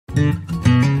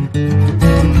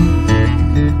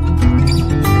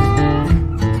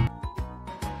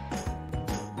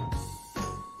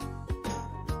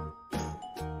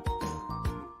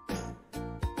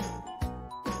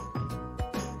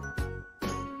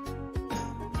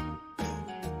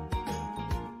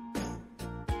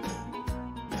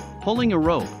Pulling a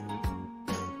rope.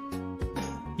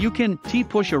 You can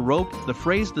push a rope, the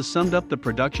phrase that summed up the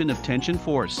production of tension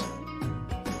force.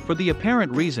 For the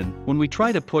apparent reason, when we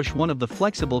try to push one of the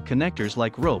flexible connectors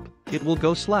like rope, it will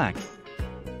go slack.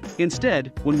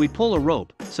 Instead, when we pull a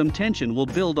rope, some tension will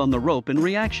build on the rope in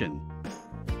reaction.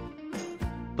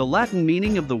 The Latin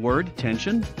meaning of the word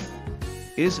tension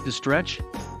is to stretch.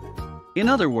 In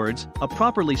other words, a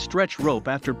properly stretched rope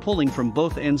after pulling from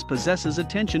both ends possesses a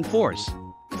tension force.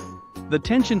 The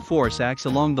tension force acts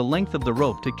along the length of the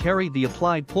rope to carry the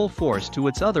applied pull force to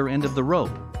its other end of the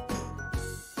rope.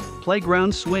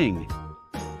 Playground swing.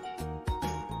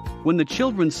 When the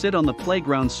children sit on the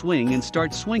playground swing and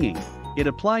start swinging, it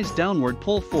applies downward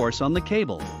pull force on the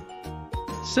cable.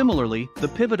 Similarly, the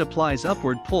pivot applies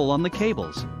upward pull on the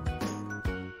cables.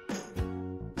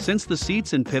 Since the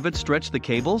seats and pivot stretch the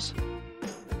cables,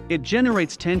 it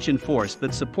generates tension force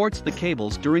that supports the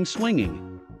cables during swinging.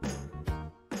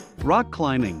 Rock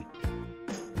climbing.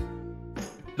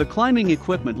 The climbing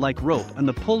equipment like rope and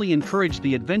the pulley encourage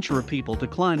the adventurer people to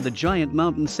climb the giant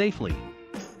mountain safely.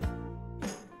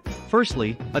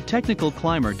 Firstly, a technical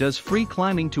climber does free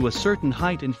climbing to a certain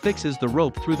height and fixes the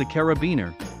rope through the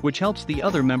carabiner, which helps the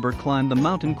other member climb the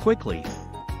mountain quickly.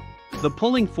 The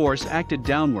pulling force acted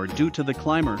downward due to the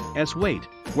climber's weight,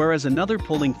 whereas another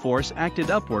pulling force acted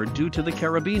upward due to the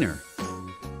carabiner.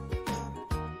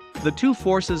 The two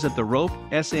forces at the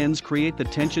rope's ends create the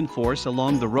tension force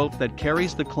along the rope that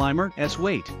carries the climber's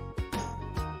weight.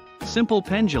 Simple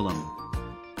pendulum.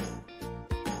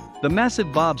 The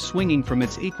massive bob swinging from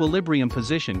its equilibrium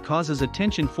position causes a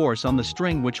tension force on the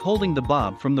string which holding the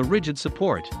bob from the rigid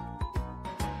support.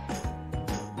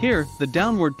 Here, the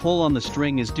downward pull on the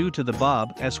string is due to the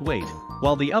bob's weight,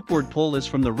 while the upward pull is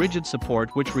from the rigid support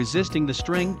which resisting the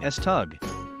string's tug.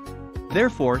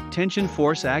 Therefore, tension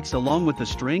force acts along with the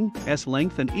string's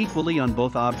length and equally on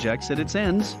both objects at its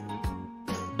ends.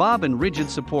 Bob and rigid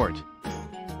support.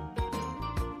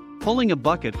 Pulling a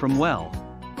bucket from well.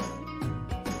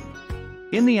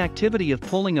 In the activity of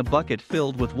pulling a bucket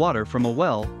filled with water from a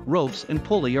well, ropes and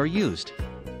pulley are used.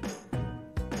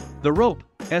 The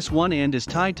rope's one end is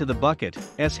tied to the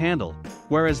bucket's handle,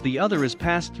 whereas the other is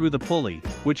passed through the pulley,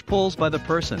 which pulls by the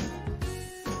person.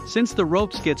 Since the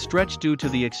ropes get stretched due to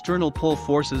the external pull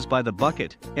forces by the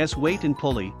bucket's weight and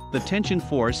pulley, the tension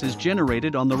force is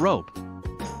generated on the rope.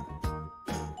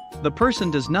 The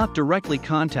person does not directly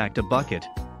contact a bucket,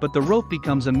 but the rope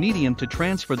becomes a medium to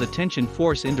transfer the tension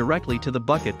force indirectly to the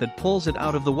bucket that pulls it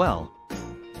out of the well.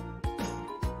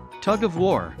 Tug of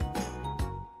War.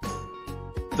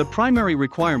 The primary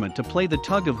requirement to play the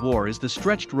tug of war is the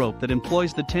stretched rope that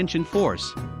employs the tension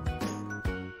force.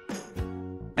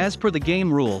 As per the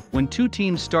game rule, when two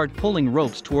teams start pulling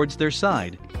ropes towards their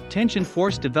side, tension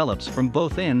force develops from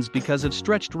both ends because of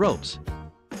stretched ropes.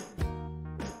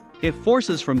 If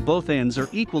forces from both ends are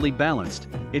equally balanced,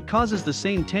 it causes the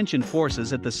same tension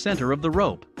forces at the center of the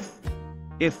rope.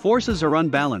 If forces are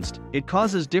unbalanced, it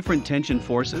causes different tension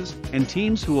forces, and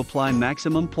teams who apply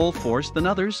maximum pull force than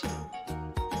others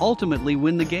ultimately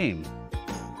win the game.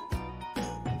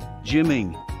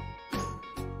 Jimming.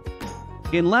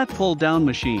 In lat pull-down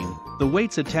machine, the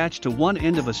weights attached to one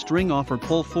end of a string offer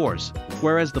pull force,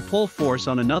 whereas the pull force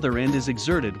on another end is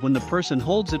exerted when the person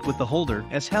holds it with the holder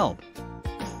as help.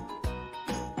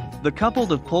 The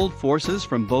coupled of pulled forces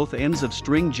from both ends of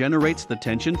string generates the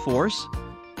tension force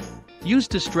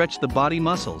used to stretch the body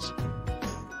muscles.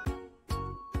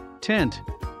 Tent.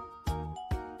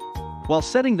 While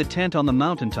setting the tent on the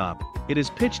mountaintop, it is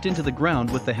pitched into the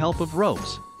ground with the help of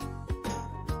ropes.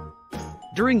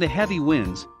 During the heavy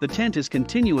winds, the tent is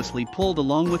continuously pulled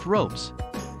along with ropes.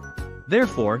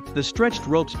 Therefore, the stretched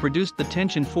ropes produced the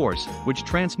tension force, which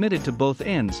transmitted to both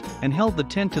ends and held the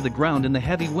tent to the ground in the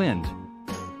heavy wind.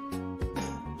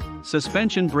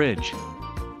 Suspension bridge.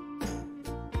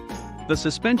 The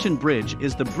suspension bridge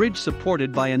is the bridge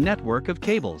supported by a network of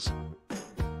cables.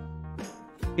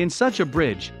 In such a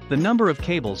bridge, the number of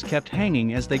cables kept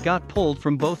hanging as they got pulled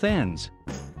from both ends.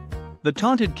 The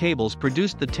taunted cables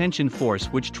produced the tension force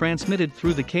which transmitted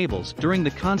through the cables during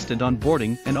the constant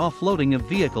onboarding and offloading of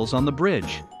vehicles on the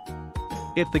bridge.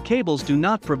 If the cables do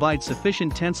not provide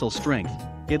sufficient tensile strength,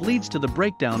 it leads to the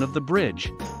breakdown of the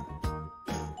bridge.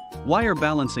 Wire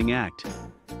balancing act.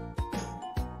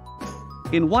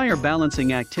 In wire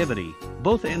balancing activity,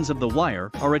 both ends of the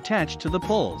wire are attached to the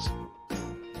poles.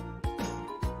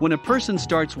 When a person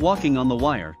starts walking on the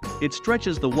wire, it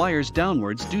stretches the wires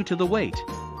downwards due to the weight.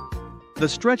 The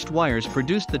stretched wires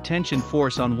produce the tension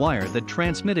force on wire that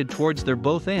transmitted towards their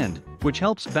both end, which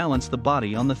helps balance the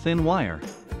body on the thin wire.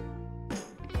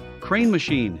 Crane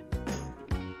machine.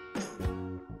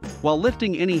 While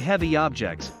lifting any heavy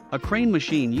objects, a crane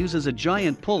machine uses a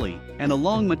giant pulley and a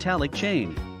long metallic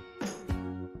chain.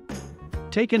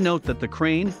 Take a note that the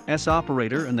crane's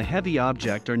operator and the heavy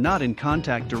object are not in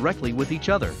contact directly with each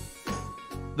other.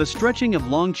 The stretching of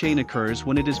long chain occurs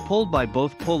when it is pulled by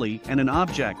both pulley and an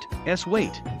object's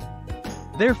weight.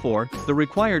 Therefore, the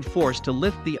required force to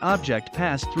lift the object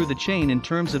passes through the chain in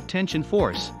terms of tension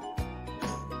force.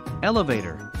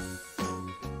 Elevator.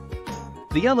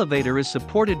 The elevator is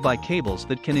supported by cables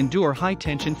that can endure high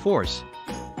tension force.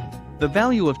 The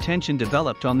value of tension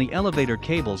developed on the elevator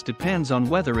cables depends on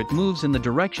whether it moves in the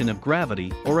direction of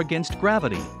gravity or against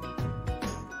gravity.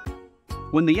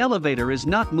 When the elevator is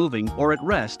not moving or at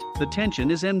rest, the tension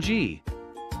is mg.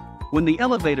 When the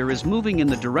elevator is moving in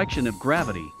the direction of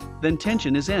gravity, then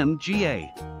tension is mga.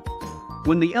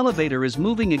 When the elevator is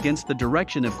moving against the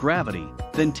direction of gravity,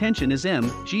 then tension is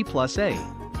mg plus a.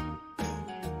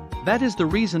 That is the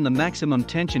reason the maximum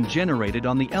tension generated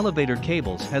on the elevator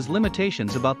cables has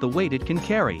limitations about the weight it can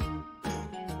carry.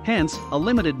 Hence, a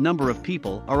limited number of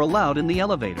people are allowed in the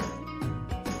elevator.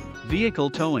 Vehicle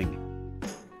towing.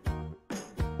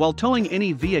 While towing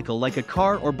any vehicle like a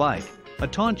car or bike, a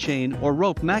taut chain or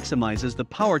rope maximizes the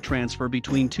power transfer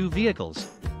between two vehicles.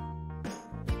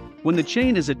 When the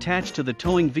chain is attached to the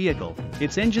towing vehicle,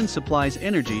 its engine supplies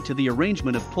energy to the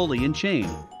arrangement of pulley and chain,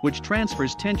 which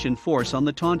transfers tension force on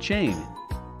the taut chain.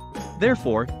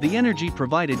 Therefore, the energy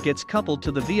provided gets coupled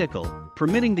to the vehicle,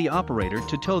 permitting the operator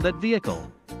to tow that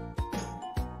vehicle.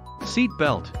 Seat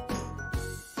belt.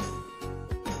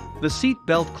 The seat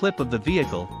belt clip of the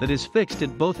vehicle that is fixed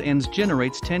at both ends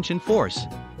generates tension force.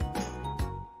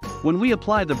 When we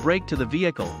apply the brake to the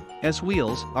vehicle's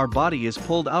wheels, our body is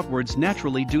pulled outwards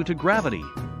naturally due to gravity.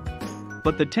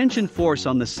 But the tension force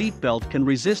on the seat belt can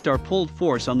resist our pulled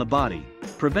force on the body,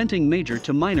 preventing major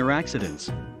to minor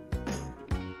accidents.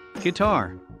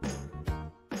 Guitar.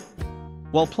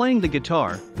 While playing the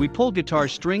guitar, we pull guitar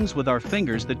strings with our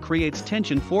fingers that creates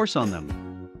tension force on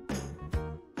them.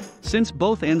 Since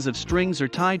both ends of strings are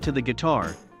tied to the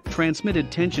guitar, transmitted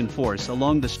tension force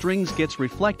along the strings gets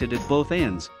reflected at both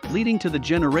ends, leading to the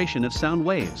generation of sound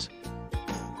waves.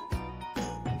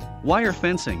 Wire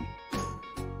fencing.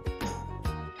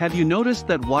 Have you noticed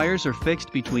that wires are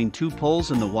fixed between two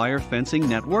poles in the wire fencing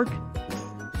network?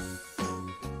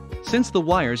 Since the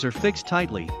wires are fixed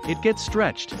tightly, it gets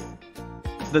stretched.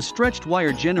 The stretched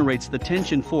wire generates the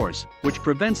tension force, which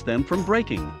prevents them from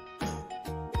breaking.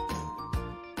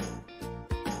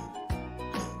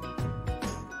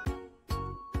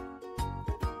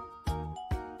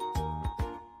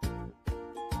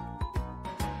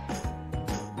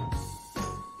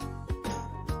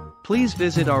 Please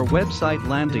visit our website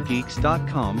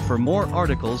lambdageeks.com for more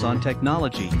articles on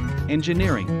technology,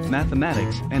 engineering,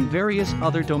 mathematics, and various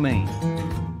other domains.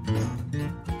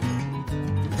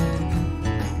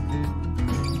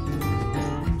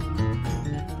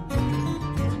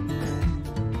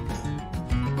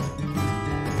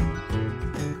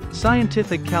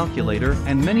 Scientific calculator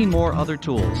and many more other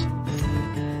tools.